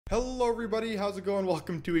Hello everybody, how's it going?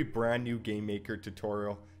 Welcome to a brand new Game Maker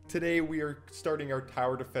tutorial. Today we are starting our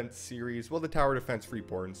Tower Defense series, well the Tower Defense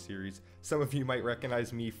Reborn series. Some of you might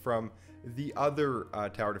recognize me from the other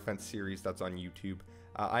Tower Defense series that's on YouTube.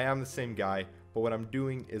 I am the same guy, but what I'm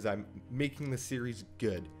doing is I'm making the series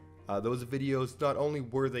good. Those videos, not only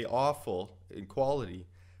were they awful in quality,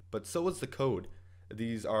 but so was the code.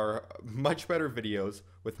 These are much better videos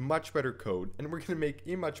with much better code, and we're going to make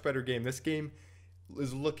a much better game. This game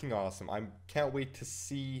is looking awesome. I can't wait to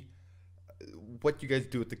see what you guys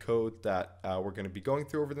do with the code that we're going to be going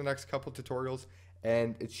through over the next couple tutorials,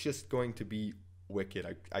 and it's just going to be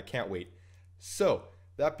wicked. I can't wait. So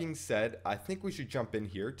that being said, I think we should jump in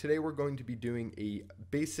here. Today we're going to be doing a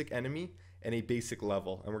basic enemy and a basic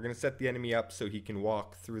level, and we're going to set the enemy up so he can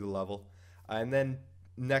walk through the level, and then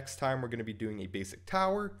next time we're going to be doing a basic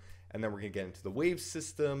tower, and then we're going to get into the wave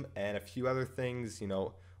system and a few other things, you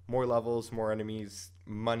know, more levels, more enemies,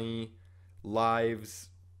 money, lives,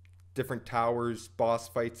 different towers, boss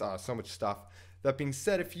fights, so much stuff. That being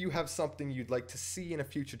said, if you have something you'd like to see in a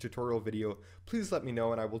future tutorial video, please let me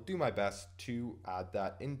know and I will do my best to add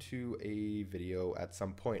that into a video at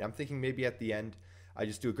some point. I'm thinking maybe at the end, I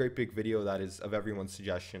just do a great big video that is of everyone's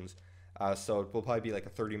suggestions. So it will probably be like a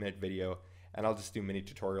 30-minute video, and I'll just do mini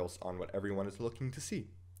tutorials on what everyone is looking to see.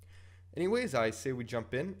 Anyways, I say we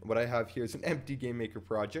jump in. What I have here is an empty Game Maker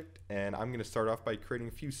project, and I'm going to start off by creating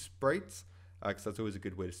a few sprites, because that's always a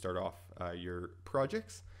good way to start off your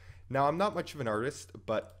projects. Now, I'm not much of an artist,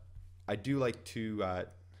 but I do like to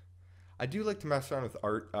mess around with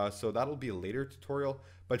art, so that'll be a later tutorial.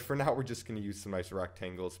 But for now, we're just going to use some nice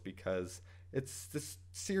rectangles because this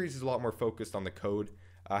series is a lot more focused on the code.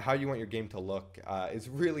 How you want your game to look is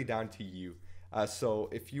really down to you. So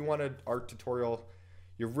if you want an art tutorial,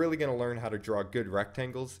 you're really going to learn how to draw good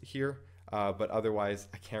rectangles here, but otherwise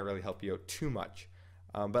I can't really help you out too much.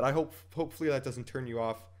 But I hopefully that doesn't turn you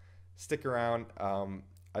off. Stick around.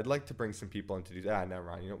 I'd like to bring some people in to do that. Never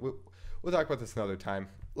mind. You know, we'll talk about this another time.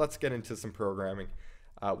 Let's get into some programming.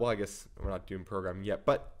 Well, I guess we're not doing programming yet,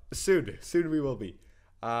 but soon we will be.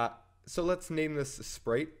 So let's name this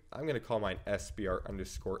sprite. I'm going to call mine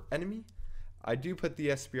SBR_enemy. I do put the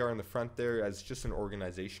SBR in the front there as just an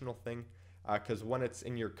organizational thing. Because when it's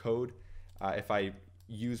in your code, if I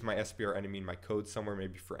use my SBR enemy in my code somewhere,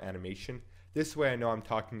 maybe for animation, this way I know I'm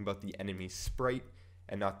talking about the enemy sprite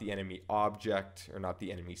and not the enemy object or not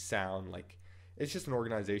the enemy sound. Like, it's just an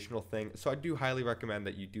organizational thing. So I do highly recommend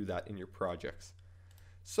that you do that in your projects.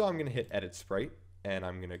 So I'm going to hit edit sprite, and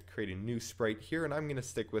I'm going to create a new sprite here, and I'm going to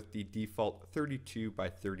stick with the default 32 by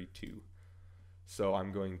 32. So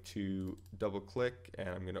I'm going to double click, and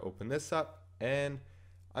I'm going to open this up, and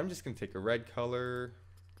I'm just going to take a red color.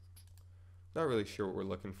 Not really sure what we're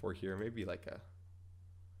looking for here. Maybe like a,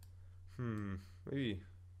 maybe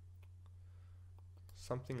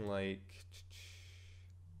something like,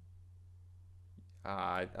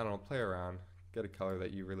 I don't know, play around. Get a color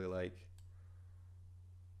that you really like.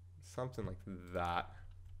 Something like that.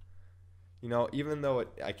 You know, even though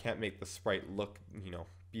I can't make the sprite look, you know,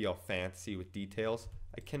 be all fancy with details,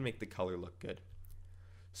 I can make the color look good.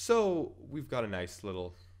 So we've got a nice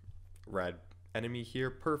little red enemy here.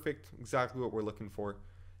 Perfect. Exactly what we're looking for.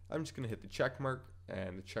 I'm just going to hit the check mark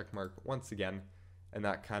and the check mark once again, and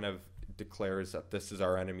that kind of declares that this is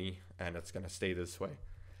our enemy and it's going to stay this way.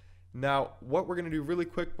 Now, what we're going to do really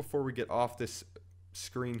quick before we get off this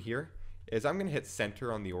screen here is I'm going to hit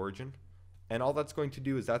center on the origin, and all that's going to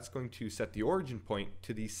do is that's going to set the origin point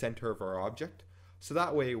to the center of our object. So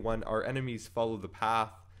that way when our enemies follow the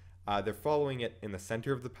path, they're following it in the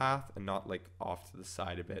center of the path and not like off to the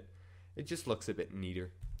side a bit. It just looks a bit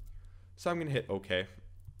neater. So I'm going to hit OK.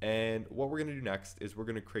 And what we're going to do next is we're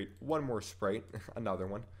going to create one more sprite, another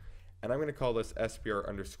one. And I'm going to call this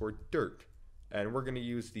SBR_dirt. And we're going to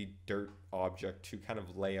use the dirt object to kind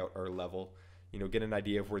of lay out our level, you know, get an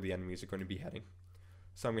idea of where the enemies are going to be heading.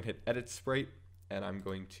 So I'm going to hit edit sprite, and I'm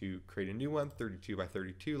going to create a new one, 32 by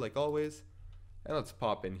 32 like always. And let's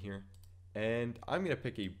pop in here. And I'm going to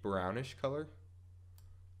pick a brownish color.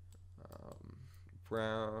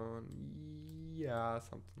 Brown, yeah,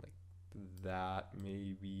 something like that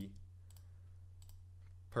maybe.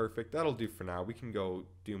 Perfect, that'll do for now. We can go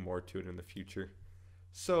do more to it in the future.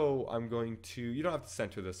 So I'm going to, you don't have to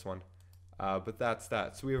center this one, but that's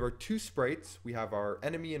that. So we have our two sprites. We have our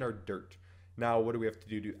enemy and our dirt. Now what do we have to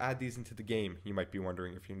do to add these into the game? You might be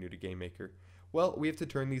wondering if you're new to Game Maker. Well, we have to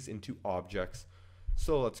turn these into objects.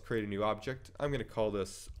 So let's create a new object. I'm going to call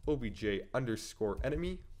this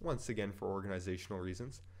obj_enemy, once again for organizational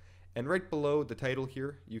reasons. And right below the title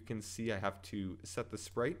here, you can see I have to set the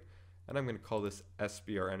sprite. and I'm going to call this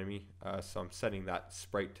SBR enemy. So I'm setting that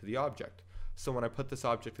sprite to the object. So when I put this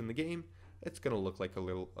object in the game, it's going to look like a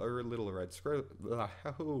little red square.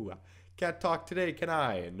 Can't talk today, can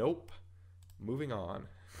I? Nope. Moving on.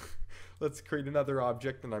 Let's create another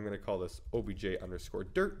object, and I'm going to call this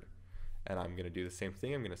obj_dirt. And I'm going to do the same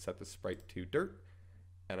thing. I'm going to set the sprite to dirt,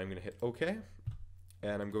 and I'm going to hit OK.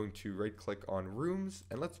 And I'm going to right click on rooms,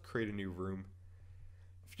 and let's create a new room.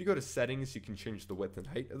 If you go to settings, you can change the width and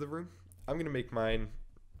height of the room. I'm going to make mine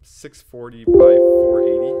 640 by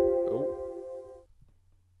 480. Oh,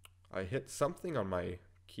 I hit something on my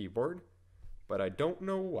keyboard, but I don't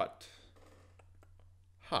know what.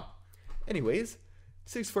 Anyways,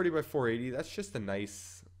 640 by 480, that's just a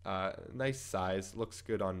nice size. Looks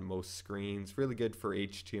good on most screens. Really good for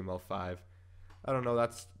HTML5. I don't know,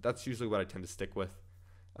 that's usually what I tend to stick with.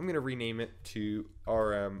 I'm going to rename it to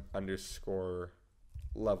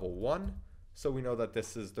RM_level1, so we know that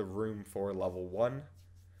this is the room for level 1.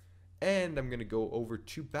 And I'm going to go over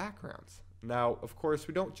to backgrounds. Now, of course,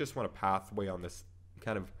 we don't just want a pathway on this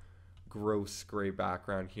kind of gross gray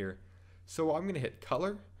background here. So I'm going to hit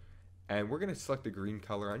color, and we're going to select a green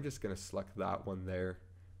color. I'm just going to select that one there.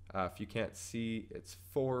 If you can't see, it's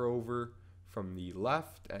 4 over from the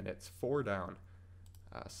left, and it's 4 down.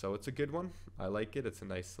 So it's a good one. I like it. It's a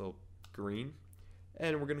nice little green.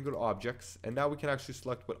 And we're going to go to objects, and now we can actually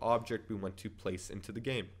select what object we want to place into the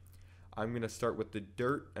game. I'm going to start with the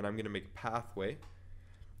dirt, and I'm going to make a pathway.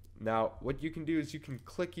 Now, what you can do is you can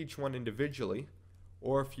click each one individually,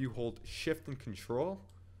 or if you hold shift and control,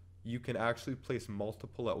 you can actually place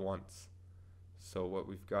multiple at once. So what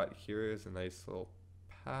we've got here is a nice little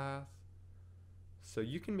path. So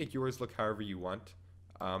you can make yours look however you want.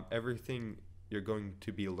 Everything you're going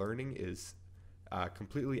to be learning is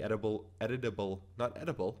completely editable, not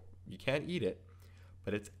edible, you can't eat it,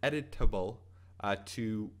 but it's editable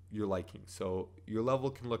to your liking. So your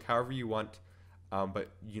level can look however you want,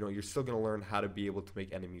 but you're still going to learn how to be able to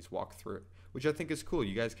make enemies walk through it, which I think is cool.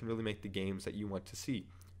 You guys can really make the games that you want to see.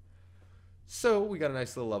 So we got a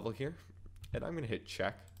nice little level here, and I'm going to hit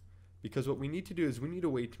check, because what we need to do is we need a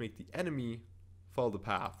way to make the enemy follow the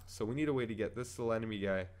path. So we need a way to get this little enemy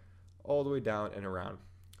guy all the way down and around.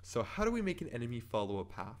 So how do we make an enemy follow a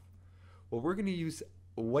path? Well, we're going to use,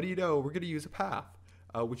 we're going to use a path,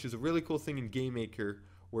 which is a really cool thing in GameMaker,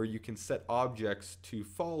 where you can set objects to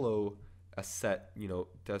follow a set,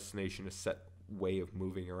 destination, a set way of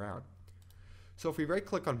moving around. So if we right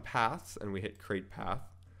click on paths and we hit create path,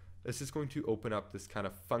 this is going to open up this kind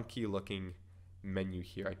of funky looking menu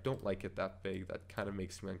here. I don't like it that big. That kind of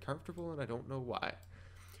makes me uncomfortable, and I don't know why.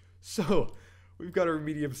 So we've got our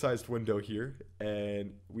medium-sized window here,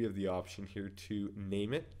 and we have the option here to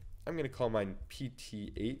name it. I'm going to call mine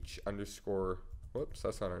PTH underscore, whoops,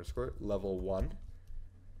 that's not underscore, level 1.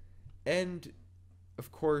 And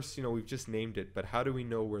of course, we've just named it, but how do we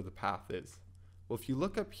know where the path is? Well, if you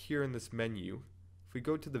look up here in this menu, if we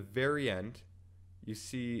go to the very end, you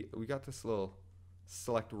see we got this little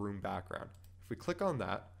select room background. If we click on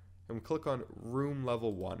that and we click on room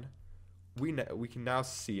level 1, we can now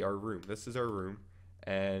see our room. This is our room,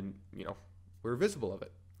 and we're visible of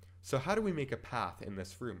it. So how do we make a path in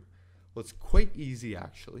this room? Well, it's quite easy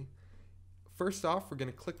actually. First off, we're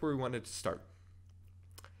going to click where we want it to start,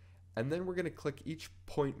 and then we're going to click each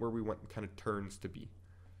point where we want kind of turns to be.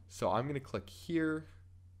 So I'm going to click here,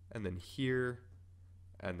 and then here,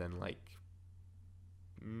 and then like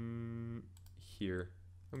here.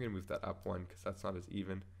 I'm going to move that up one because that's not as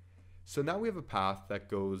even. So now we have a path that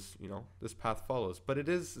goes, this path follows, but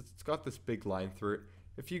it's got this big line through it.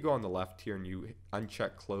 If you go on the left here and you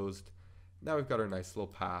uncheck closed, now we've got our nice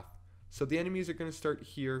little path. So the enemies are going to start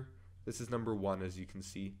here. This is number 1, as you can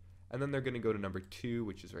see, and then they're going to go to number 2,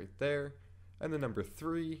 which is right there, and then number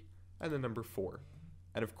 3, and then number 4.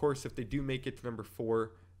 And of course, if they do make it to number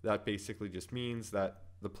 4, that basically just means that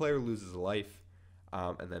the player loses a life,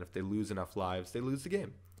 and then if they lose enough lives, they lose the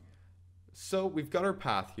game. So we've got our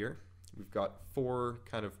path here. We've got 4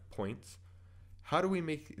 kind of points. How do we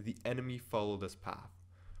make the enemy follow this path?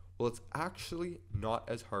 Well, it's actually not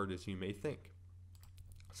as hard as you may think.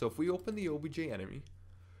 So if we open the OBJ enemy,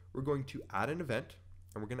 we're going to add an event,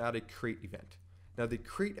 and we're going to add a create event. Now the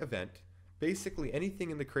create event, basically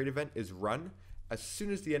anything in the create event is run as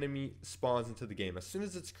soon as the enemy spawns into the game. As soon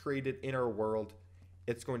as it's created in our world,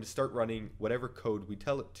 it's going to start running whatever code we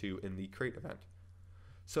tell it to in the create event.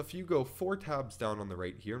 So if you go 4 tabs down on the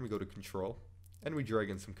right here, and we go to control, and we drag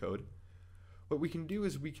in some code, what we can do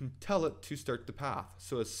is we can tell it to start the path.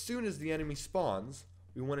 So as soon as the enemy spawns,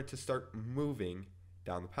 we want it to start moving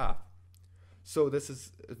down the path. So this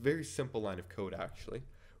is a very simple line of code actually.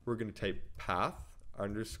 We're going to type path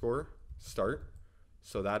underscore start.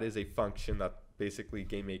 So that is a function that basically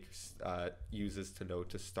GameMaker uses to know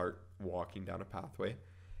to start walking down a pathway.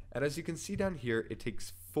 And as you can see down here, it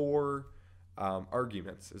takes 4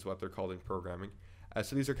 arguments is what they're called in programming.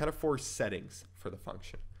 So these are kind of 4 settings for the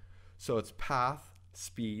function. So it's path,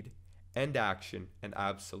 speed, end action, and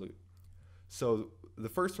absolute. So the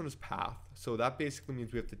first one is path. So that basically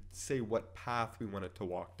means we have to say what path we want it to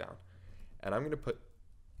walk down. And I'm going to put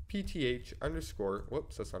pth underscore,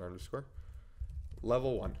 whoops, that's not underscore,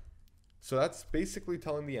 level 1. So that's basically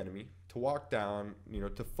telling the enemy to walk down,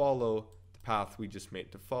 to follow the path we just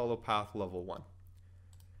made, to follow path level 1.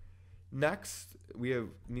 Next, we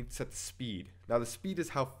need to set the speed. Now the speed is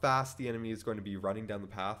how fast the enemy is going to be running down the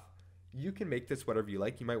path. You can make this whatever you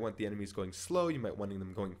like. You might want the enemies going slow, you might want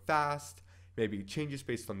them going fast, maybe it changes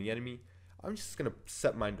based on the enemy. I'm just going to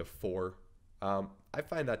set mine to 4. I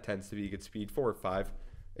find that tends to be a good speed, 4 or 5.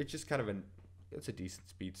 It's just kind of it's a decent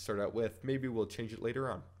speed to start out with. Maybe we'll change it later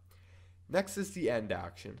on. Next is the end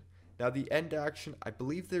action. Now the end action, I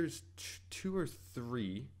believe there's 2 or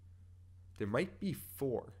 3. There might be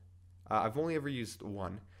 4. I've only ever used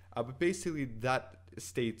 1. But basically that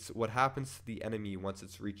states what happens to the enemy once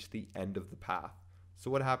it's reached the end of the path. So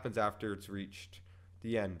what happens after it's reached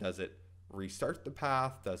the end? Does it restart the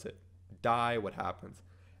path? Does it die? What happens?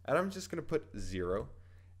 And I'm just going to put 0.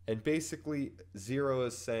 And basically 0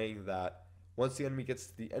 is saying that once the enemy gets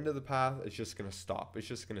to the end of the path, it's just going to stop. It's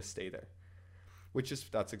just going to stay there.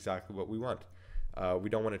 That's exactly what we want. We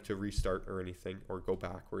don't want it to restart or anything or go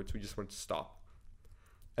backwards. We just want it to stop.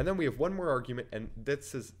 And then we have one more argument, and it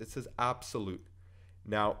says absolute.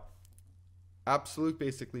 Now, absolute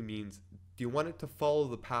basically means, do you want it to follow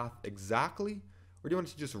the path exactly, or do you want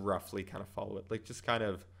it to just roughly kind of follow it? Like just kind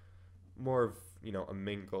of more of, a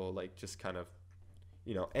mingle, like just kind of,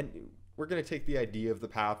 and we're going to take the idea of the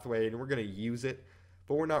pathway and we're going to use it,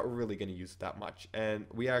 but we're not really going to use it that much. And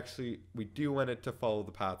we do want it to follow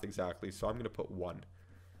the path exactly, so I'm going to put 1.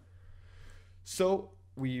 So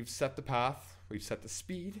we've set the path, we've set the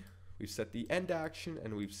speed, we've set the end action,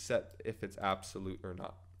 and we've set if it's absolute or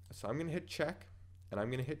not. So I'm going to hit check, and I'm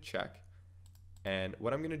going to hit check. And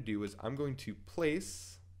what I'm going to do is I'm going to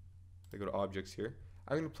place, I go to objects here,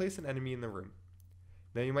 I'm going to place an enemy in the room.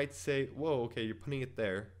 Now you might say, whoa, okay, you're putting it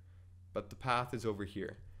there, but the path is over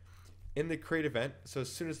here. In the create event, so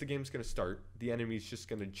as soon as the game's going to start, the enemy is just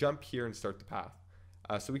going to jump here and start the path.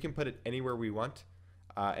 So we can put it anywhere we want,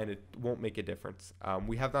 and it won't make a difference.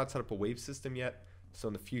 We have not set up a wave system yet, so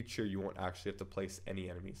in the future you won't actually have to place any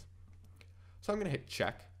enemies. So I'm going to hit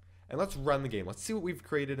check, and let's run the game. Let's see what we've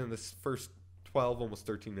created in this first 12, almost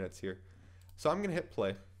 13 minutes here. So I'm going to hit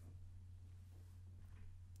play,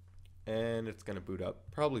 and it's going to boot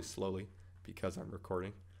up, probably slowly because I'm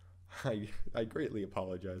recording. I greatly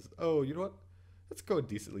apologize. Oh, you know what? Let's go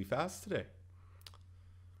decently fast today.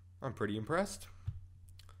 I'm pretty impressed.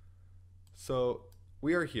 So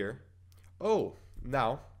we are here. Oh,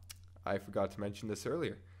 now, I forgot to mention this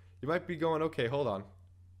earlier. You might be going, okay, hold on.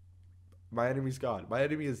 My enemy's gone. My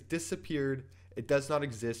enemy has disappeared. It does not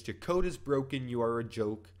exist. Your code is broken. You are a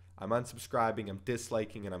joke. I'm unsubscribing. I'm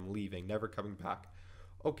disliking, and I'm leaving. Never coming back.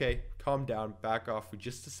 Okay, calm down. Back off for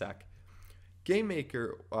just a sec.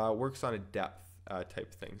 GameMaker works on a depth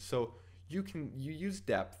type thing. So you use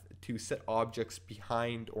depth to set objects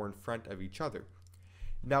behind or in front of each other.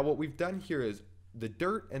 Now what we've done here is the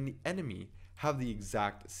dirt and the enemy have the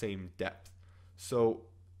exact same depth. So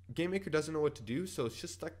GameMaker doesn't know what to do, so it's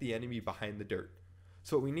just stuck the enemy behind the dirt.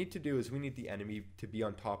 So what we need to do is we need the enemy to be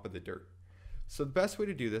on top of the dirt. So the best way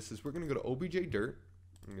to do this is we're going to go to obj dirt.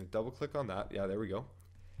 I'm going to double click on that. Yeah, there we go.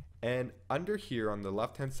 And under here on the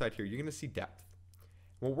left hand side here, you're going to see depth.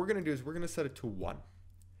 What we're going to do is we're going to set it to 1.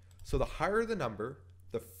 So the higher the number,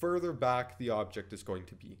 the further back the object is going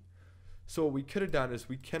to be. So what we could have done is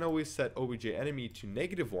we can always set obj enemy to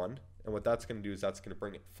 -1, and what that's going to do is that's going to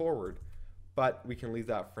bring it forward, but we can leave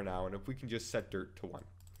that for now, and if we can just set dirt to 1.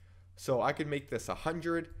 So I could make this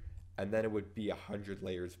 100, and then it would be 100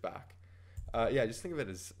 layers back. Yeah, just think of it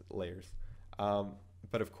as layers.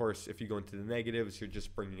 But of course, if you go into the negatives, you're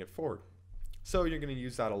just bringing it forward. So you're going to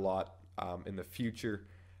use that a lot in the future.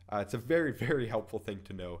 It's a very, very helpful thing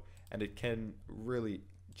to know, and it can really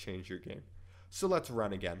change your game. So let's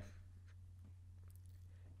run again.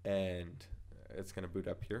 And it's going to boot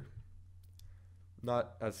up here.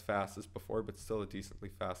 Not as fast as before, but still a decently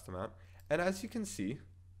fast amount. And as you can see,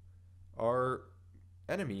 our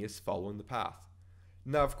enemy is following the path.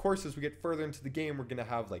 Now, of course, as we get further into the game, we're going to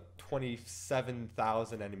have like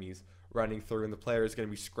 27,000 enemies running through, and the player is going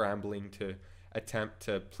to be scrambling to attempt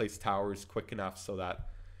to place towers quick enough so that,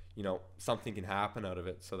 something can happen out of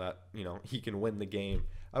it so that, he can win the game.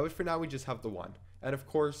 But for now, we just have the 1. And of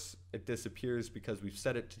course, it disappears because we've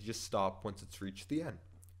set it to just stop once it's reached the end.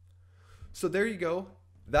 So there you go.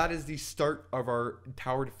 That is the start of our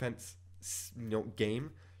tower defense,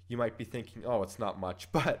 game. You might be thinking, oh, it's not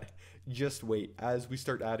much, but just wait. As we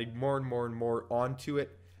start adding more and more and more onto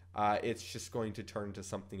it, it's just going to turn into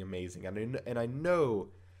something amazing. And I know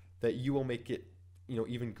that you will make it,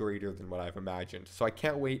 even greater than what I've imagined. So I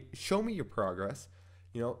can't wait. Show me your progress.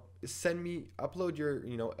 Upload your,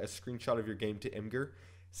 a screenshot of your game to Imgur.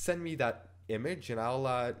 Send me that image and I'll,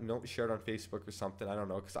 share it on Facebook or something. I don't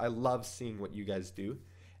know, because I love seeing what you guys do.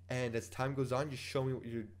 And as time goes on, just show me what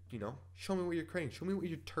show me what you're creating. Show me what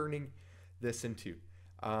you're turning this into.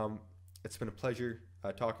 It's been a pleasure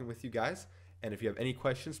talking with you guys. And if you have any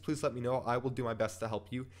questions, please let me know. I will do my best to help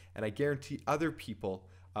you. And I guarantee other people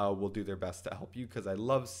will do their best to help you, because I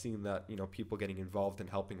love seeing that, people getting involved and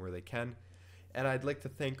helping where they can. And I'd like to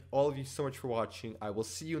thank all of you so much for watching. I will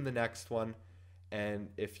see you in the next one. And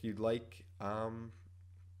if you'd like,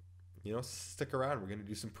 stick around. We're going to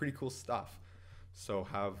do some pretty cool stuff. So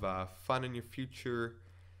have fun in your future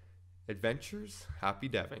adventures. Happy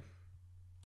deving.